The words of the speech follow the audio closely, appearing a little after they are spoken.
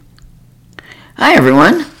Hi,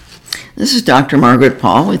 everyone. This is Dr. Margaret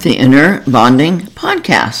Paul with the Inner Bonding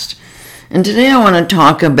Podcast. And today I want to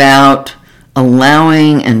talk about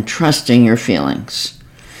allowing and trusting your feelings.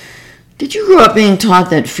 Did you grow up being taught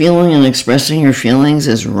that feeling and expressing your feelings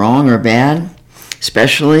is wrong or bad,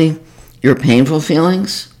 especially your painful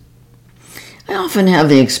feelings? I often have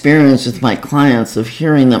the experience with my clients of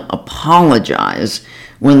hearing them apologize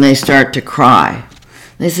when they start to cry.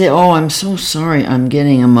 They say, "Oh, I'm so sorry, I'm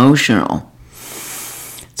getting emotional."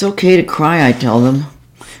 It's okay to cry, I tell them.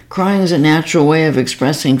 Crying is a natural way of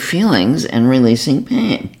expressing feelings and releasing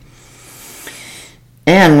pain.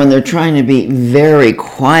 And when they're trying to be very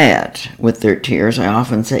quiet with their tears, I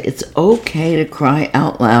often say it's okay to cry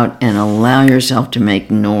out loud and allow yourself to make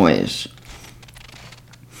noise.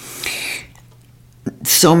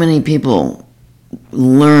 So many people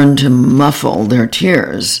learn to muffle their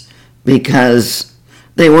tears because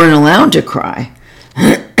they weren't allowed to cry.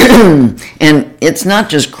 And it's not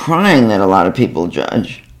just crying that a lot of people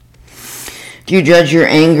judge. Do you judge your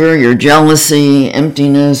anger, your jealousy,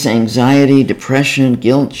 emptiness, anxiety, depression,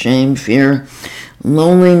 guilt, shame, fear,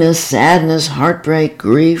 loneliness, sadness, heartbreak,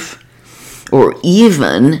 grief, or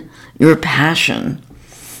even your passion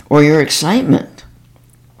or your excitement?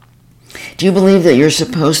 Do you believe that you're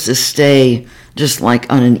supposed to stay just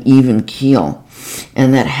like on an even keel,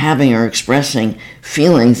 and that having or expressing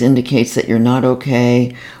feelings indicates that you're not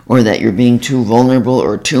okay, or that you're being too vulnerable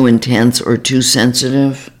or too intense or too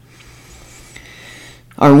sensitive?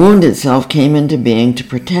 Our wounded self came into being to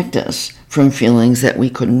protect us from feelings that we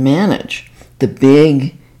couldn't manage, the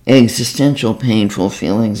big, existential, painful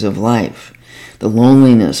feelings of life, the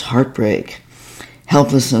loneliness, heartbreak,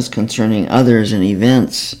 helplessness concerning others and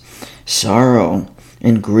events, sorrow,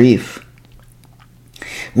 and grief.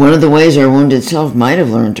 One of the ways our wounded self might have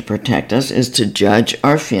learned to protect us is to judge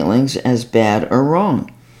our feelings as bad or wrong.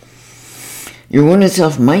 Your wounded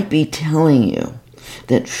self might be telling you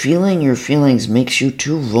that feeling your feelings makes you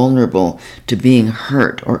too vulnerable to being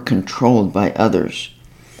hurt or controlled by others.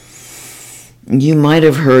 You might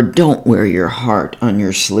have heard, "Don't wear your heart on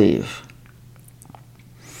your sleeve."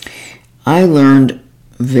 I learned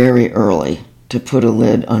very early to put a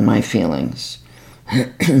lid on my feelings.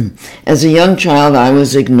 As a young child, I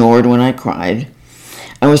was ignored when I cried.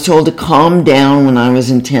 I was told to calm down when I was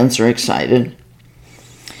intense or excited.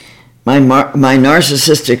 My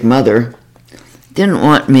narcissistic mother didn't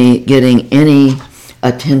want me getting any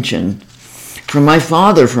attention from my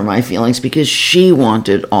father for my feelings because she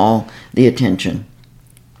wanted all the attention.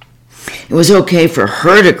 It was okay for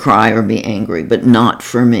her to cry or be angry, but not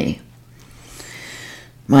for me.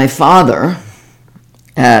 My father,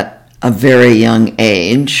 at a very young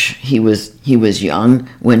age, he was young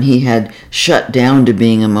when he had shut down to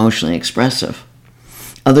being emotionally expressive.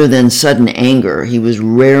 Other than sudden anger, he was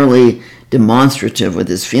rarely demonstrative with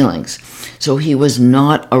his feelings, so he was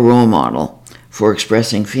not a role model for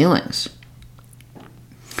expressing feelings.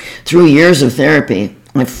 Through years of therapy,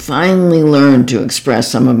 I finally learned to express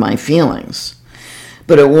some of my feelings,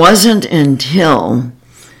 but it wasn't until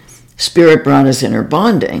Spirit brought us inner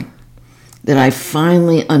bonding that I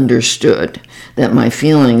finally understood that my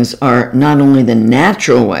feelings are not only the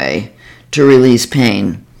natural way to release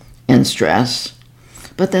pain and stress,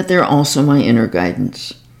 but that they're also my inner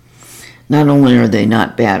guidance. Not only are they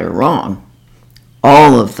not bad or wrong,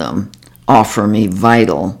 all of them offer me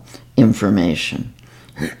vital information.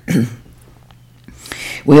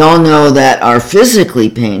 We all know that our physically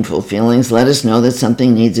painful feelings let us know that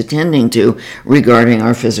something needs attending to regarding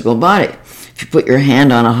our physical body. If you put your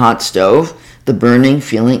hand on a hot stove, the burning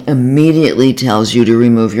feeling immediately tells you to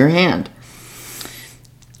remove your hand.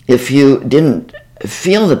 If you didn't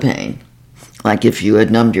feel the pain, like if you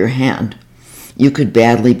had numbed your hand, you could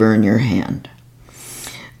badly burn your hand.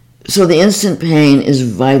 So the instant pain is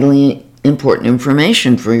vitally important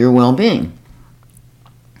information for your well-being.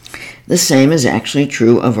 The same is actually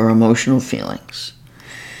true of our emotional feelings.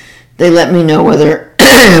 They let me know whether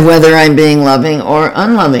I'm being loving or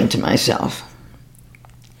unloving to myself.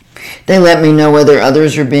 They let me know whether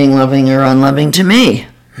others are being loving or unloving to me.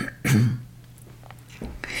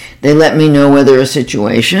 They let me know whether a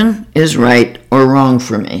situation is right or wrong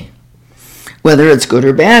for me, whether it's good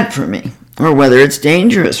or bad for me, or whether it's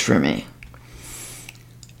dangerous for me.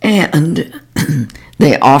 And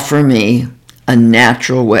they offer me a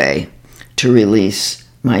natural way to release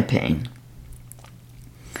my pain.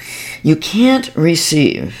 You can't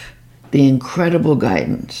receive the incredible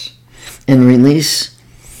guidance and release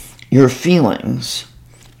your feelings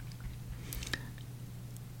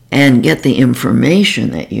and get the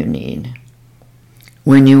information that you need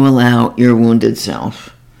when you allow your wounded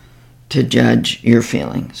self to judge your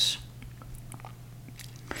feelings.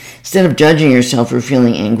 Instead of judging yourself for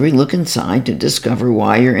feeling angry, look inside to discover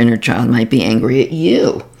why your inner child might be angry at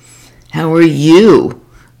you. How are you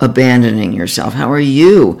abandoning yourself? How are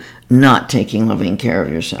you not taking loving care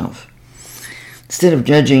of yourself? Instead of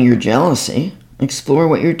judging your jealousy, explore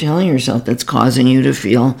what you're telling yourself that's causing you to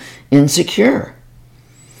feel insecure.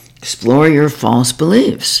 Explore your false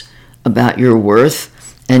beliefs about your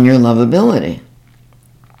worth and your lovability.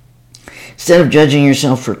 Instead of judging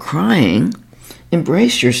yourself for crying,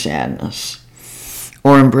 embrace your sadness,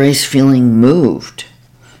 or embrace feeling moved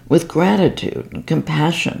with gratitude and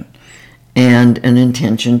compassion and an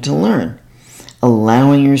intention to learn,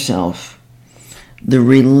 allowing yourself the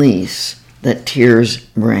release that tears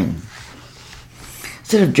bring.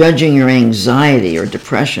 Instead of judging your anxiety or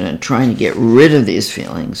depression and trying to get rid of these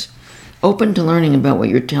feelings, open to learning about what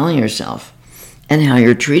you're telling yourself and how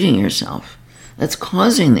you're treating yourself that's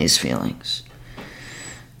causing these feelings.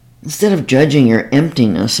 Instead of judging your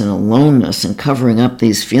emptiness and aloneness and covering up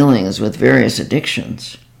these feelings with various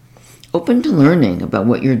addictions, open to learning about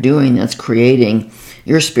what you're doing that's creating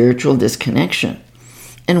your spiritual disconnection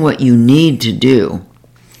and what you need to do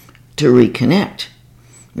to reconnect,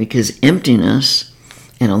 because emptiness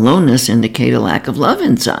and aloneness indicate a lack of love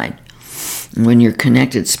inside. And when you're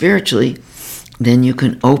connected spiritually, then you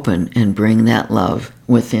can open and bring that love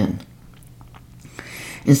within.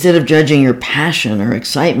 Instead of judging your passion or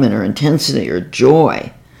excitement or intensity or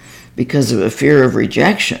joy because of a fear of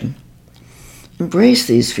rejection, embrace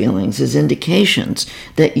these feelings as indications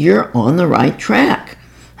that you're on the right track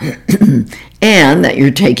and that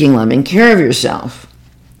you're taking loving care of yourself.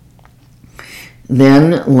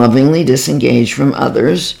 Then lovingly disengage from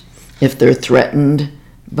others if they're threatened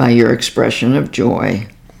by your expression of joy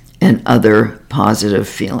and other positive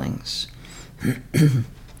feelings.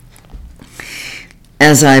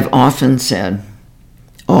 As I've often said,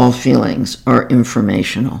 all feelings are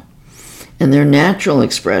informational, and their natural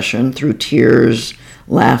expression through tears,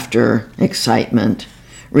 laughter, excitement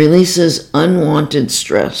releases unwanted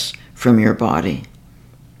stress from your body.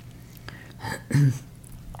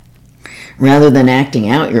 Rather than acting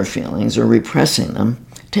out your feelings or repressing them,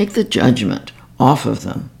 take the judgment off of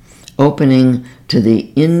them, opening to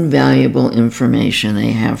the invaluable information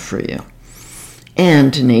they have for you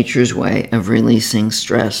and to nature's way of releasing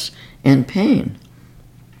stress and pain.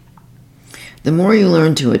 The more you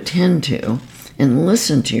learn to attend to and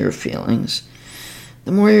listen to your feelings,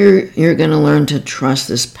 the more you're going to learn to trust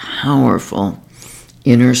this powerful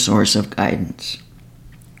inner source of guidance.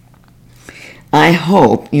 I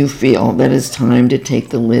hope you feel that it's time to take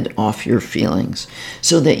the lid off your feelings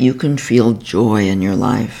so that you can feel joy in your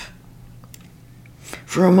life.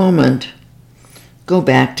 For a moment, go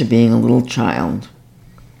back to being a little child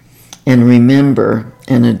and remember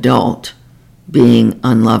an adult being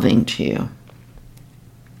unloving to you.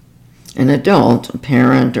 An adult, a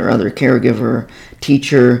parent or other caregiver,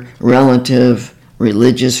 teacher, relative,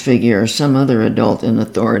 religious figure, or some other adult in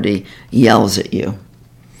authority yells at you.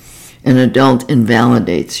 An adult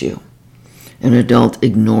invalidates you. An adult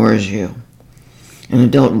ignores you. An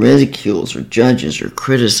adult ridicules or judges or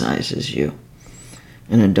criticizes you.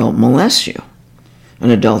 An adult molests you. An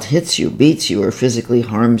adult hits you, beats you, or physically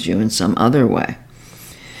harms you in some other way.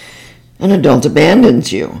 An adult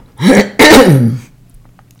abandons you.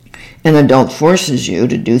 An adult forces you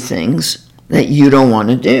to do things that you don't want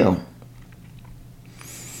to do.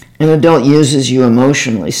 An adult uses you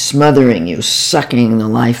emotionally, smothering you, sucking the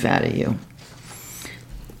life out of you,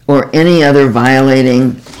 or any other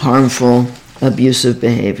violating, harmful, abusive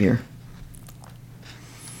behavior.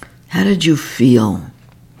 How did you feel?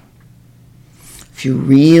 If you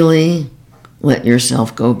really let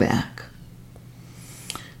yourself go back,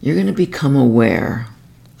 you're going to become aware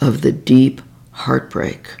of the deep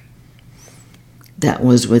heartbreak that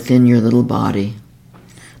was within your little body,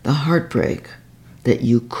 the heartbreak that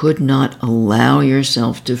you could not allow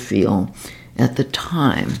yourself to feel at the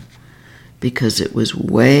time because it was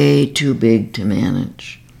way too big to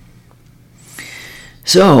manage.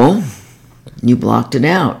 So, you blocked it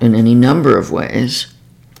out in any number of ways,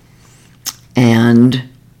 and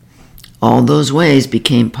all those ways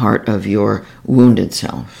became part of your wounded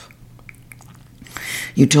self.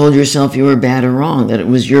 You told yourself you were bad or wrong, that it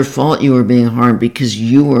was your fault you were being harmed because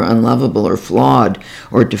you were unlovable or flawed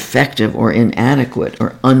or defective or inadequate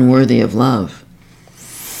or unworthy of love.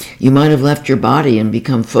 You might have left your body and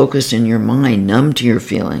become focused in your mind, numb to your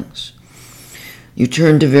feelings. You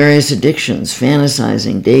turned to various addictions,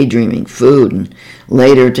 fantasizing, daydreaming, food, and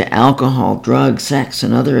later to alcohol, drugs, sex,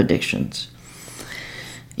 and other addictions.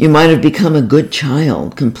 You might have become a good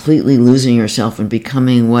child, completely losing yourself and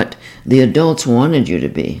becoming what the adults wanted you to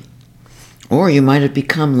be. Or you might have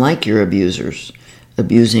become like your abusers,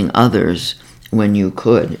 abusing others when you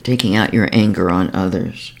could, taking out your anger on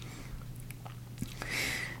others.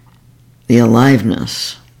 The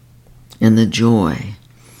aliveness and the joy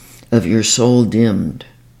of your soul dimmed,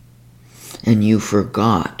 and you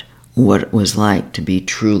forgot what it was like to be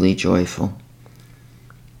truly joyful.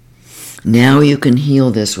 Now you can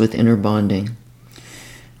heal this with inner bonding.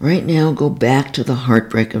 Right now, go back to the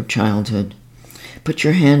heartbreak of childhood. Put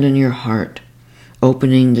your hand on your heart,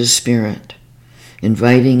 opening to spirit,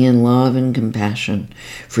 inviting in love and compassion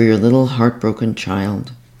for your little heartbroken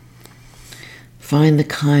child. Find the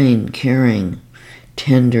kind, caring,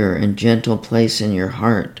 tender, and gentle place in your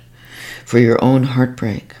heart for your own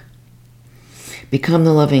heartbreak. Become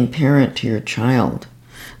the loving parent to your child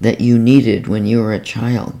that you needed when you were a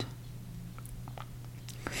child.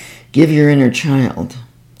 Give your inner child,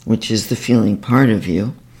 which is the feeling part of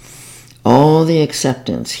you, all the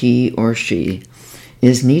acceptance he or she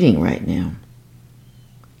is needing right now.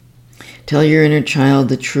 Tell your inner child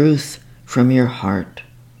the truth from your heart,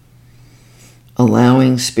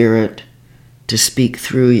 allowing Spirit to speak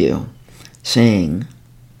through you, saying,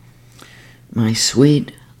 "My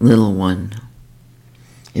sweet little one,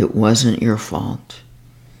 it wasn't your fault.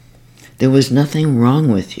 There was nothing wrong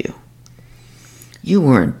with you. You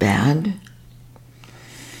weren't bad.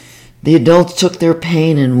 The adults took their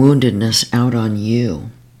pain and woundedness out on you.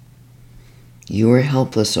 You were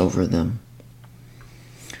helpless over them.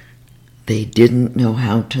 They didn't know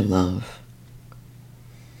how to love.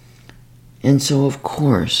 And so, of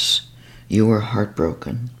course, you were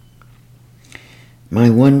heartbroken. My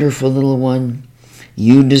wonderful little one,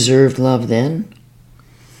 you deserved love then,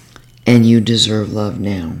 and you deserve love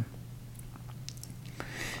now.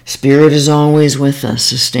 Spirit is always with us,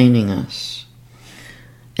 sustaining us.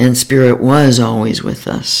 And Spirit was always with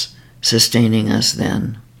us, sustaining us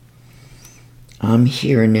then. I'm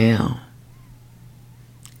here now,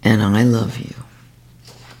 and I love you."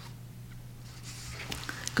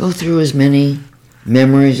 Go through as many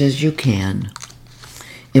memories as you can,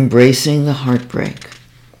 embracing the heartbreak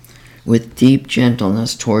with deep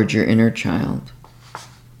gentleness toward your inner child.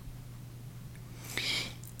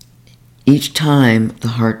 Each time the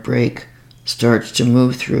heartbreak starts to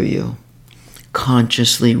move through you,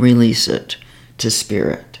 consciously release it to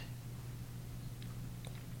Spirit.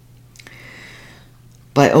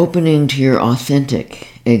 By opening to your authentic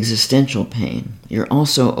existential pain, you're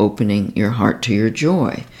also opening your heart to your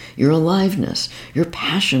joy, your aliveness, your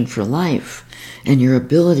passion for life, and your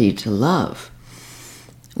ability to love,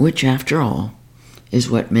 which, after all, is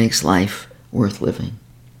what makes life worth living.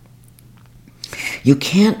 You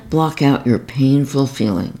can't block out your painful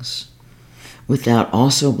feelings without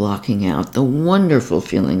also blocking out the wonderful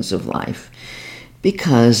feelings of life,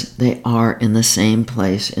 because they are in the same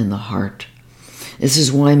place in the heart. This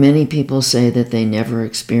is why many people say that they never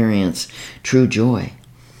experience true joy.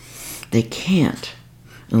 They can't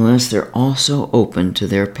unless they're also open to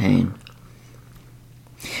their pain.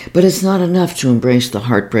 But it's not enough to embrace the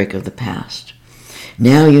heartbreak of the past.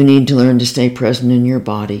 Now you need to learn to stay present in your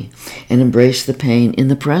body and embrace the pain in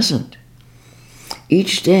the present.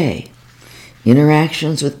 Each day,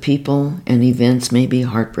 interactions with people and events may be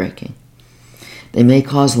heartbreaking. They may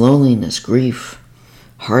cause loneliness, grief,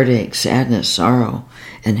 heartache, sadness, sorrow,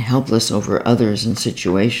 and helpless over others and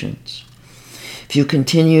situations. If you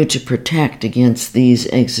continue to protect against these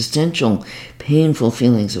existential, painful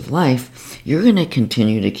feelings of life, you're going to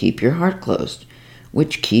continue to keep your heart closed,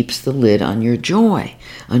 which keeps the lid on your joy,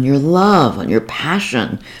 on your love, on your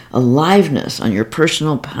passion, aliveness, on your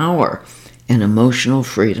personal power, and emotional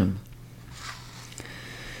freedom.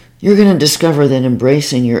 You're going to discover that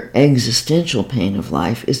embracing your existential pain of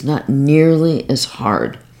life is not nearly as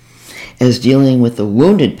hard as dealing with the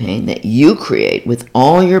wounded pain that you create with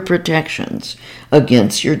all your protections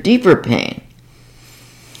against your deeper pain.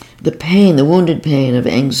 The pain, the wounded pain of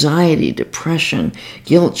anxiety, depression,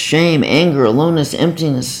 guilt, shame, anger, aloneness,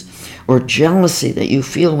 emptiness, or jealousy that you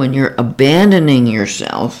feel when you're abandoning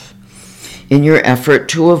yourself in your effort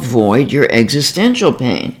to avoid your existential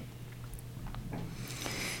pain.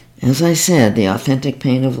 As I said, the authentic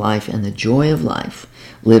pain of life and the joy of life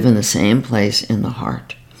live in the same place in the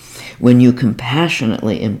heart. When you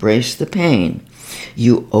compassionately embrace the pain,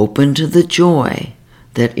 you open to the joy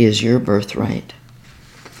that is your birthright.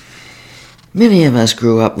 Many of us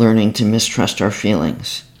grew up learning to mistrust our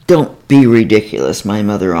feelings. "Don't be ridiculous," my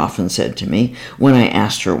mother often said to me when I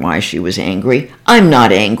asked her why she was angry. "I'm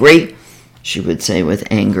not angry," she would say with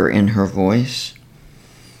anger in her voice.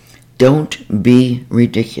 "Don't be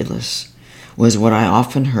ridiculous," was what I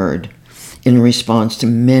often heard in response to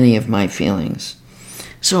many of my feelings.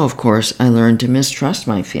 So, of course, I learned to mistrust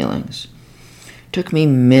my feelings. It took me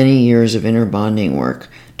many years of inner bonding work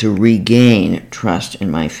to regain trust in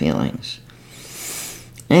my feelings.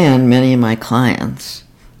 And many of my clients,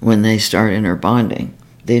 when they start inner bonding,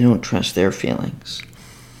 they don't trust their feelings.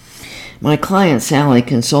 My client Sally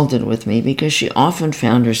consulted with me because she often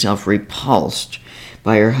found herself repulsed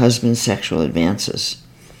by her husband's sexual advances.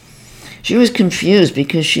 She was confused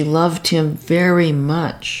because she loved him very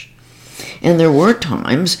much, and there were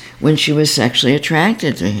times when she was sexually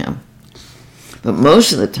attracted to him. But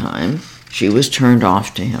most of the time, she was turned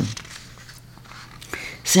off to him.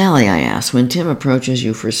 Sally, I asked, when Tim approaches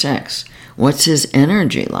you for sex, what's his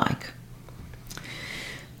energy like?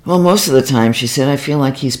 Well, most of the time, she said, I feel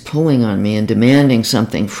like he's pulling on me and demanding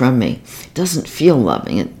something from me. It doesn't feel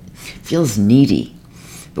loving. It feels needy.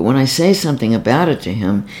 But when I say something about it to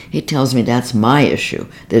him, he tells me that's my issue,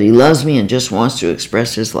 that he loves me and just wants to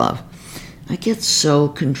express his love. I get so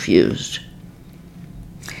confused.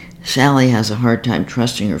 Sally has a hard time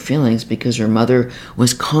trusting her feelings because her mother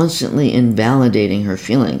was constantly invalidating her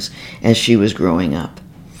feelings as she was growing up.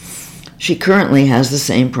 She currently has the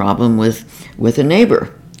same problem with a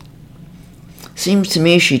neighbor. Seems to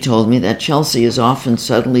me, she told me, that Chelsea is often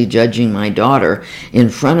subtly judging my daughter in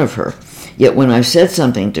front of her. Yet when I've said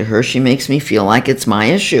something to her, she makes me feel like it's my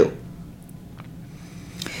issue.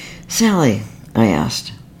 Sally, I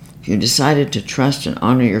asked, if you decided to trust and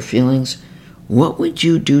honor your feelings, what would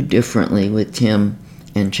you do differently with Tim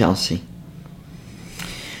and Chelsea?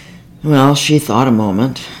 Well, she thought a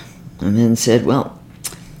moment and then said, well,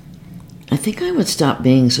 I think I would stop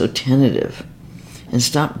being so tentative and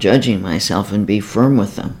stop judging myself and be firm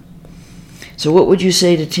with them. So what would you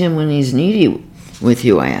say to Tim when he's needy with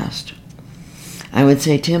you, I asked. I would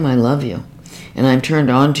say, Tim, I love you, and I'm turned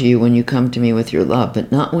on to you when you come to me with your love,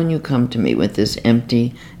 but not when you come to me with this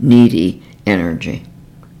empty, needy energy.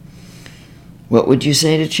 What would you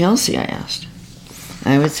say to Chelsea, I asked.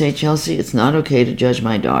 I would say, Chelsea, it's not okay to judge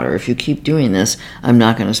my daughter. If you keep doing this, I'm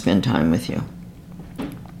not going to spend time with you.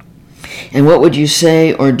 And what would you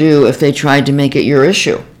say or do if they tried to make it your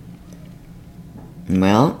issue?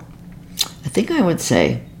 Well, I think I would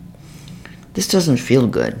say, this doesn't feel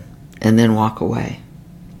good, and then walk away.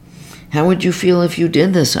 How would you feel if you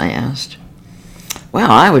did this, I asked. Well,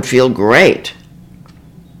 I would feel great.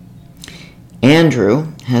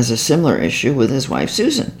 Andrew has a similar issue with his wife,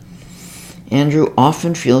 Susan. Andrew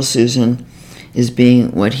often feels Susan is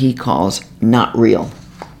being what he calls not real.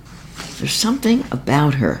 There's something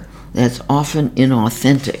about her that's often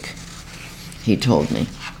inauthentic, he told me.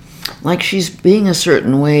 Like she's being a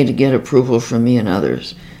certain way to get approval from me and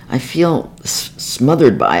others. I feel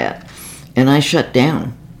smothered by it, and I shut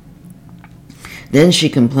down. Then she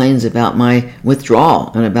complains about my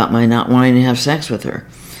withdrawal and about my not wanting to have sex with her.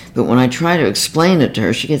 But when I try to explain it to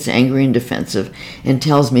her, she gets angry and defensive and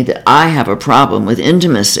tells me that I have a problem with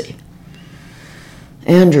intimacy.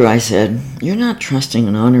 Andrew, I said, you're not trusting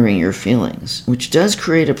and honoring your feelings, which does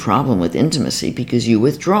create a problem with intimacy because you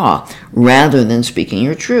withdraw rather than speaking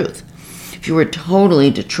your truth. If you were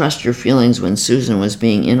totally to trust your feelings when Susan was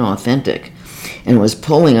being inauthentic and was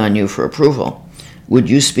pulling on you for approval, would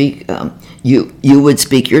you speak? You would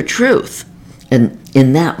speak your truth, and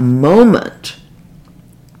in that moment,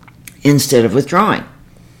 instead of withdrawing.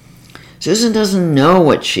 Susan doesn't know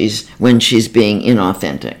when she's being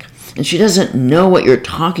inauthentic. And she doesn't know what you're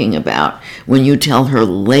talking about when you tell her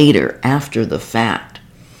later, after the fact.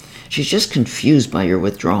 She's just confused by your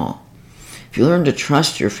withdrawal. If you learn to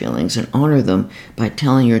trust your feelings and honor them by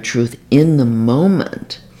telling your truth in the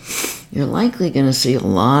moment, you're likely going to see a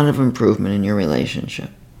lot of improvement in your relationship.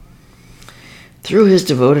 Through his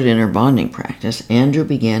devoted inner bonding practice, Andrew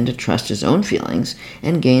began to trust his own feelings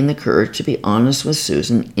and gain the courage to be honest with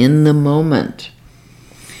Susan in the moment.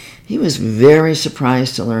 He was very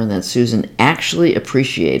surprised to learn that Susan actually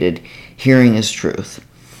appreciated hearing his truth,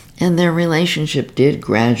 and their relationship did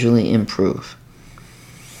gradually improve.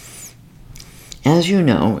 As you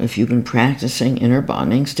know, if you've been practicing inner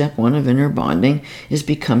bonding, step 1 of inner bonding is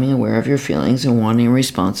becoming aware of your feelings and wanting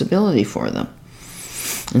responsibility for them.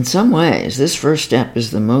 In some ways, this first step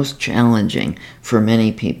is the most challenging for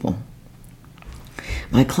many people.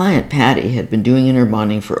 My client Patty had been doing inner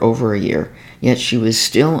bonding for over a year, yet she was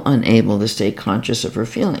still unable to stay conscious of her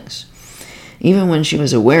feelings. Even when she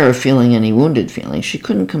was aware of feeling any wounded feelings, she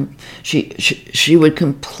would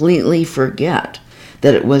completely forget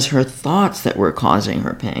that it was her thoughts that were causing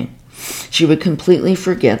her pain. She would completely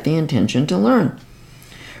forget the intention to learn.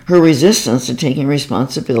 Her resistance to taking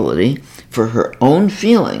responsibility for her own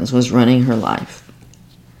feelings was running her life.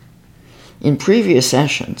 In previous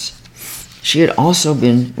sessions, She had also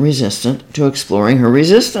been resistant to exploring her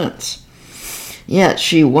resistance. Yet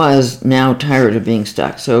she was now tired of being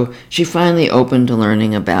stuck, so she finally opened to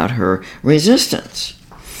learning about her resistance.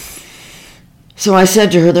 So I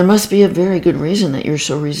said to her, there must be a very good reason that you're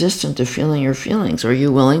so resistant to feeling your feelings. Are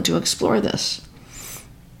you willing to explore this?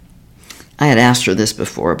 I had asked her this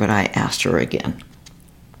before, but I asked her again.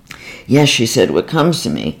 Yes, she said, what comes to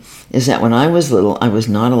me is that when I was little, I was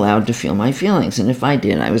not allowed to feel my feelings, and if I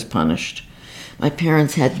did, I was punished. My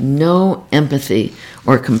parents had no empathy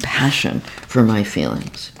or compassion for my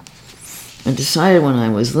feelings. I decided when I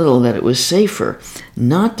was little that it was safer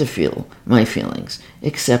not to feel my feelings,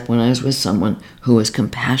 except when I was with someone who was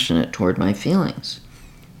compassionate toward my feelings.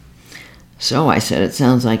 So I said, it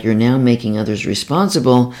sounds like you're now making others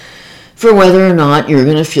responsible for whether or not you're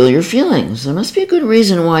going to feel your feelings. There must be a good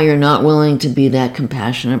reason why you're not willing to be that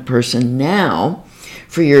compassionate person now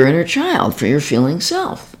for your inner child, for your feeling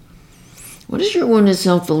self. What does your wounded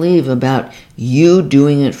self believe about you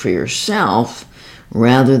doing it for yourself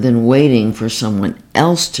rather than waiting for someone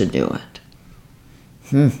else to do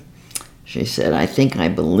it? She said, I think I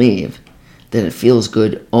believe that it feels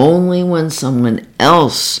good only when someone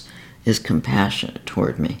else is compassionate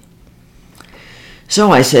toward me.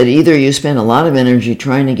 So I said, either you spend a lot of energy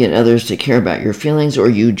trying to get others to care about your feelings, or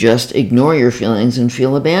you just ignore your feelings and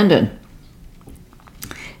feel abandoned.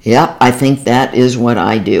 Yep, I think that is what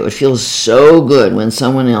I do. It feels so good when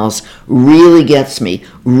someone else really gets me,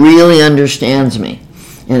 really understands me,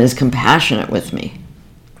 and is compassionate with me.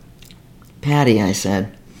 Patty, I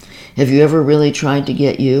said, have you ever really tried to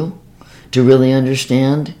get you to really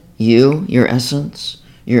understand you, your essence,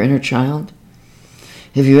 your inner child?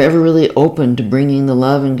 Have you ever really opened to bringing the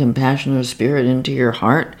love and compassion of Spirit into your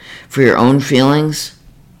heart for your own feelings?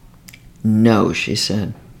 No, she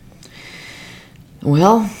said.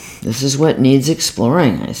 Well, this is what needs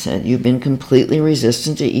exploring, I said. You've been completely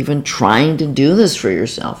resistant to even trying to do this for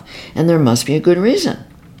yourself, and there must be a good reason.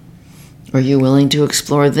 Are you willing to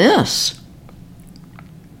explore this?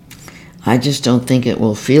 I just don't think it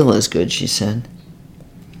will feel as good, she said.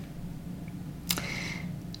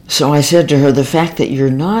 So I said to her, the fact that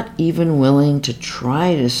you're not even willing to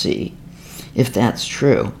try to see if that's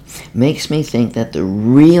true makes me think that the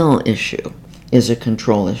real issue is a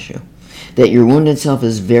control issue. That your wounded self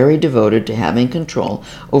is very devoted to having control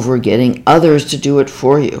over getting others to do it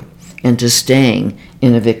for you and to staying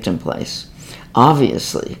in a victim place.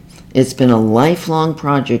 Obviously, it's been a lifelong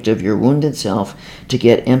project of your wounded self to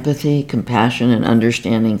get empathy, compassion, and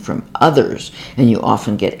understanding from others, and you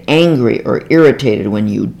often get angry or irritated when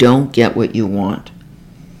you don't get what you want.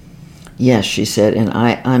 Yes, she said, and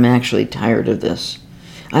I'm actually tired of this.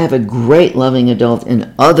 I have a great loving adult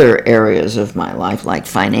in other areas of my life, like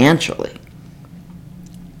financially.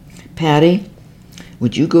 Patty,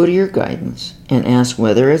 would you go to your guidance and ask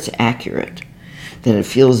whether it's accurate that it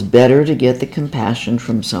feels better to get the compassion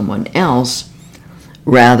from someone else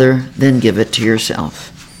rather than give it to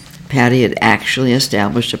yourself? Patty had actually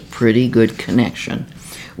established a pretty good connection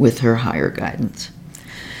with her higher guidance.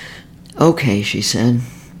 Okay, she said.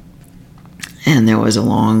 And there was a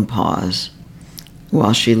long pause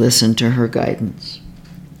while she listened to her guidance.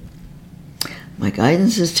 My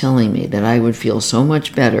guidance is telling me that I would feel so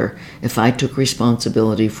much better if I took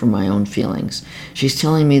responsibility for my own feelings. She's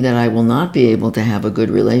telling me that I will not be able to have a good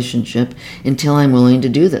relationship until I'm willing to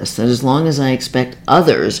do this, that as long as I expect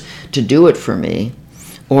others to do it for me,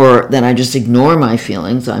 or that I just ignore my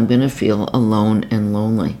feelings, I'm going to feel alone and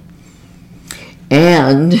lonely.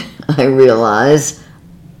 And I realize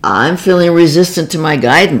I'm feeling resistant to my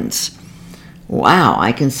guidance. Wow,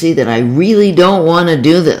 I can see that I really don't want to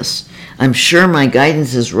do this. I'm sure my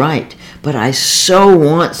guidance is right, but I so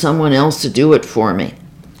want someone else to do it for me.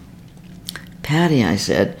 Patty, I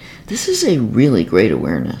said, this is a really great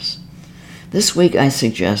awareness. This week I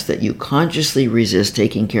suggest that you consciously resist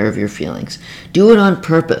taking care of your feelings. Do it on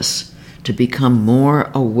purpose to become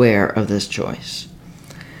more aware of this choice.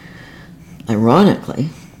 Ironically,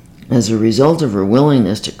 as a result of her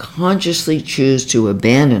willingness to consciously choose to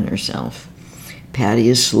abandon herself, Patty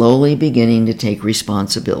is slowly beginning to take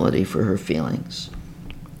responsibility for her feelings.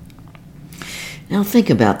 Now think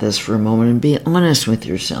about this for a moment and be honest with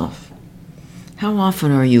yourself. How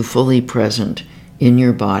often are you fully present in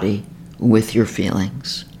your body with your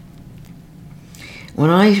feelings? When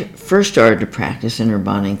I first started to practice inner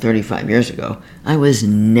bonding 35 years ago, I was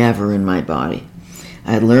never in my body.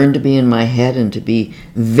 I had learned to be in my head and to be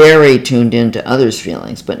very tuned in to others'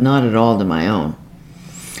 feelings, but not at all to my own.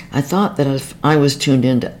 I thought that if I was tuned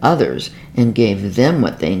in to others and gave them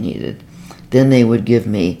what they needed, then they would give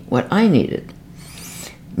me what I needed.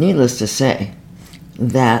 Needless to say,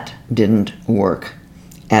 that didn't work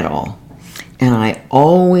at all. And I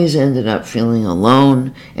always ended up feeling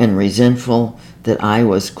alone and resentful that I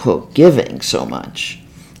was, quote, giving so much,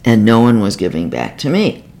 and no one was giving back to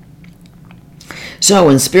me. So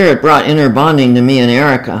when Spirit brought inner bonding to me and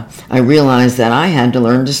Erica, I realized that I had to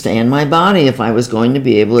learn to stay in my body if I was going to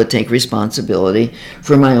be able to take responsibility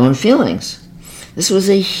for my own feelings. This was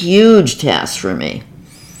a huge task for me.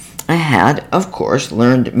 I had, of course,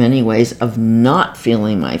 learned many ways of not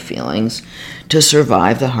feeling my feelings to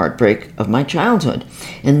survive the heartbreak of my childhood,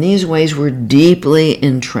 and these ways were deeply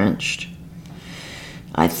entrenched.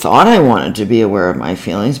 I thought I wanted to be aware of my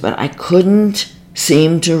feelings, but I couldn't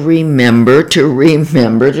seem to remember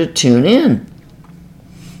to tune in.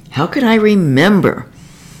 How could I remember?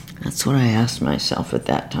 That's what I asked myself at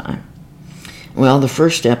that time. Well, the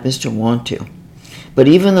first step is to want to. But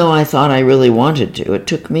even though I thought I really wanted to, it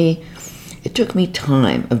took me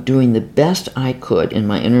time of doing the best I could in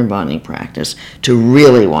my inner bonding practice to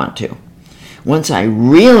really want to. Once I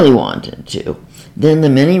really wanted to, then the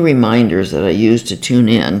many reminders that I used to tune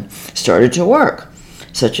in started to work,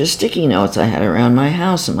 such as sticky notes I had around my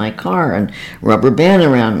house and my car, and rubber band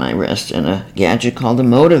around my wrist, and a gadget called a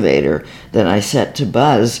motivator that I set to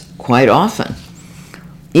buzz quite often.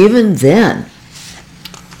 Even then,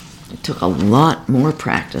 it took a lot more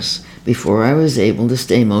practice before I was able to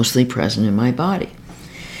stay mostly present in my body.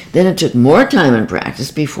 Then it took more time and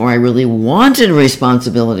practice before I really wanted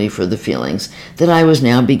responsibility for the feelings that I was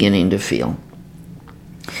now beginning to feel.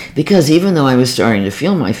 Because even though I was starting to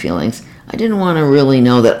feel my feelings, I didn't want to really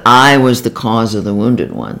know that I was the cause of the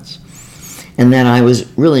wounded ones, and that I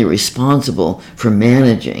was really responsible for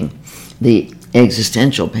managing the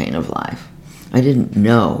existential pain of life. I didn't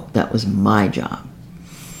know that was my job.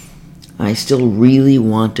 I still really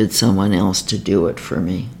wanted someone else to do it for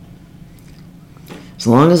me. As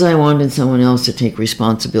long as I wanted someone else to take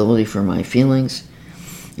responsibility for my feelings,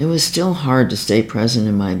 it was still hard to stay present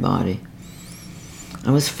in my body.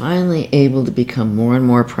 I was finally able to become more and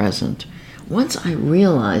more present once I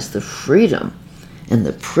realized the freedom and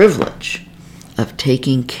the privilege of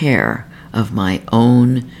taking care of my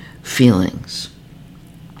own feelings.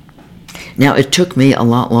 Now, it took me a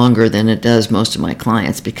lot longer than it does most of my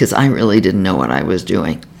clients because I really didn't know what I was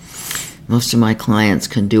doing. Most of my clients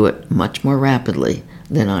can do it much more rapidly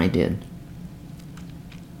than I did.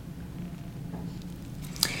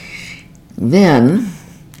 Then,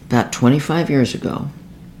 about 25 years ago,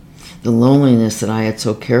 the loneliness that I had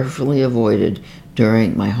so carefully avoided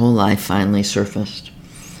during my whole life finally surfaced.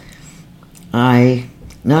 I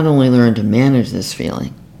not only learned to manage this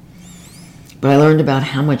feeling, but I learned about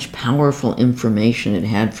how much powerful information it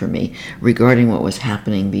had for me regarding what was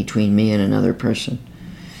happening between me and another person.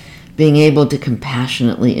 Being able to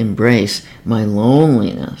compassionately embrace my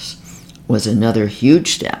loneliness was another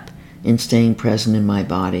huge step in staying present in my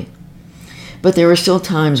body. But there were still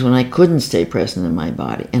times when I couldn't stay present in my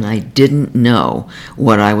body, and I didn't know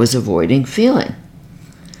what I was avoiding feeling.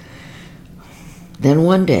 Then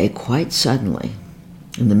one day, quite suddenly,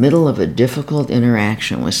 in the middle of a difficult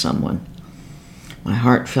interaction with someone, my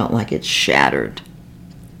heart felt like it shattered.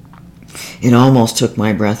 It almost took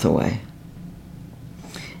my breath away.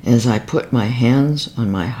 As I put my hands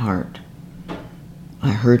on my heart,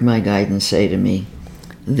 I heard my guidance say to me,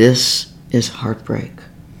 "This is heartbreak,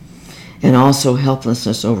 and also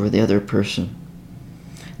helplessness over the other person.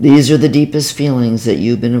 These are the deepest feelings that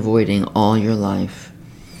you've been avoiding all your life.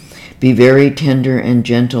 Be very tender and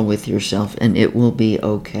gentle with yourself, and it will be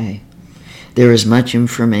okay. There is much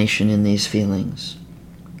information in these feelings."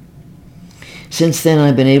 Since then,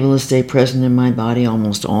 I've been able to stay present in my body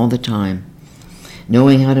almost all the time.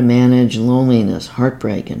 Knowing how to manage loneliness,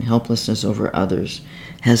 heartbreak, and helplessness over others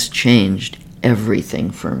has changed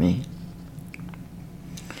everything for me.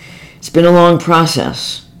 It's been a long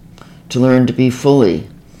process to learn to be fully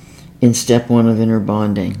in step one of inner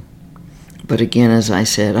bonding. But again, as I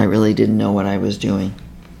said, I really didn't know what I was doing.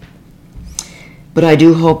 But I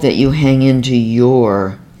do hope that you hang into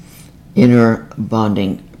your inner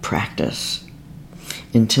bonding practice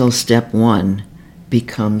until step one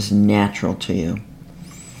becomes natural to you.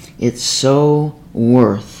 It's so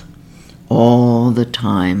worth all the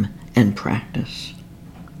time and practice.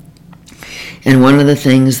 And one of the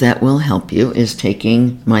things that will help you is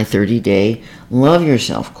taking my 30-day Love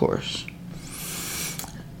Yourself course.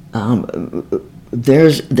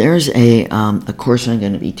 There's a course I'm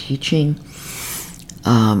going to be teaching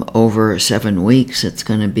over 7 weeks. It's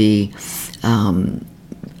going to be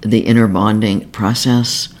the inner bonding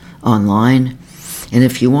process online. And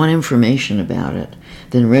if you want information about it,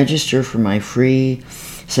 then register for my free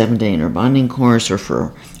 7-day inner bonding course or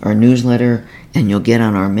for our newsletter, and you'll get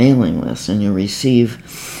on our mailing list and you'll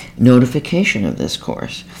receive notification of this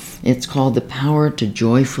course. It's called The Power to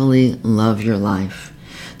Joyfully Love Your Life,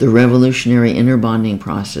 the revolutionary inner bonding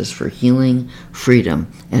process for healing,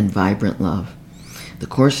 freedom, and vibrant love. The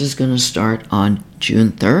course is going to start on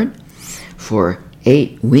June 3rd for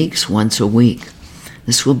 8 weeks, once a week.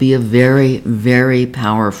 This will be a very, very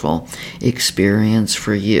powerful experience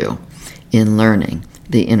for you in learning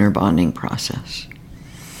the inner bonding process.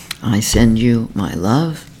 I send you my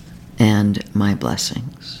love and my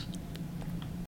blessings.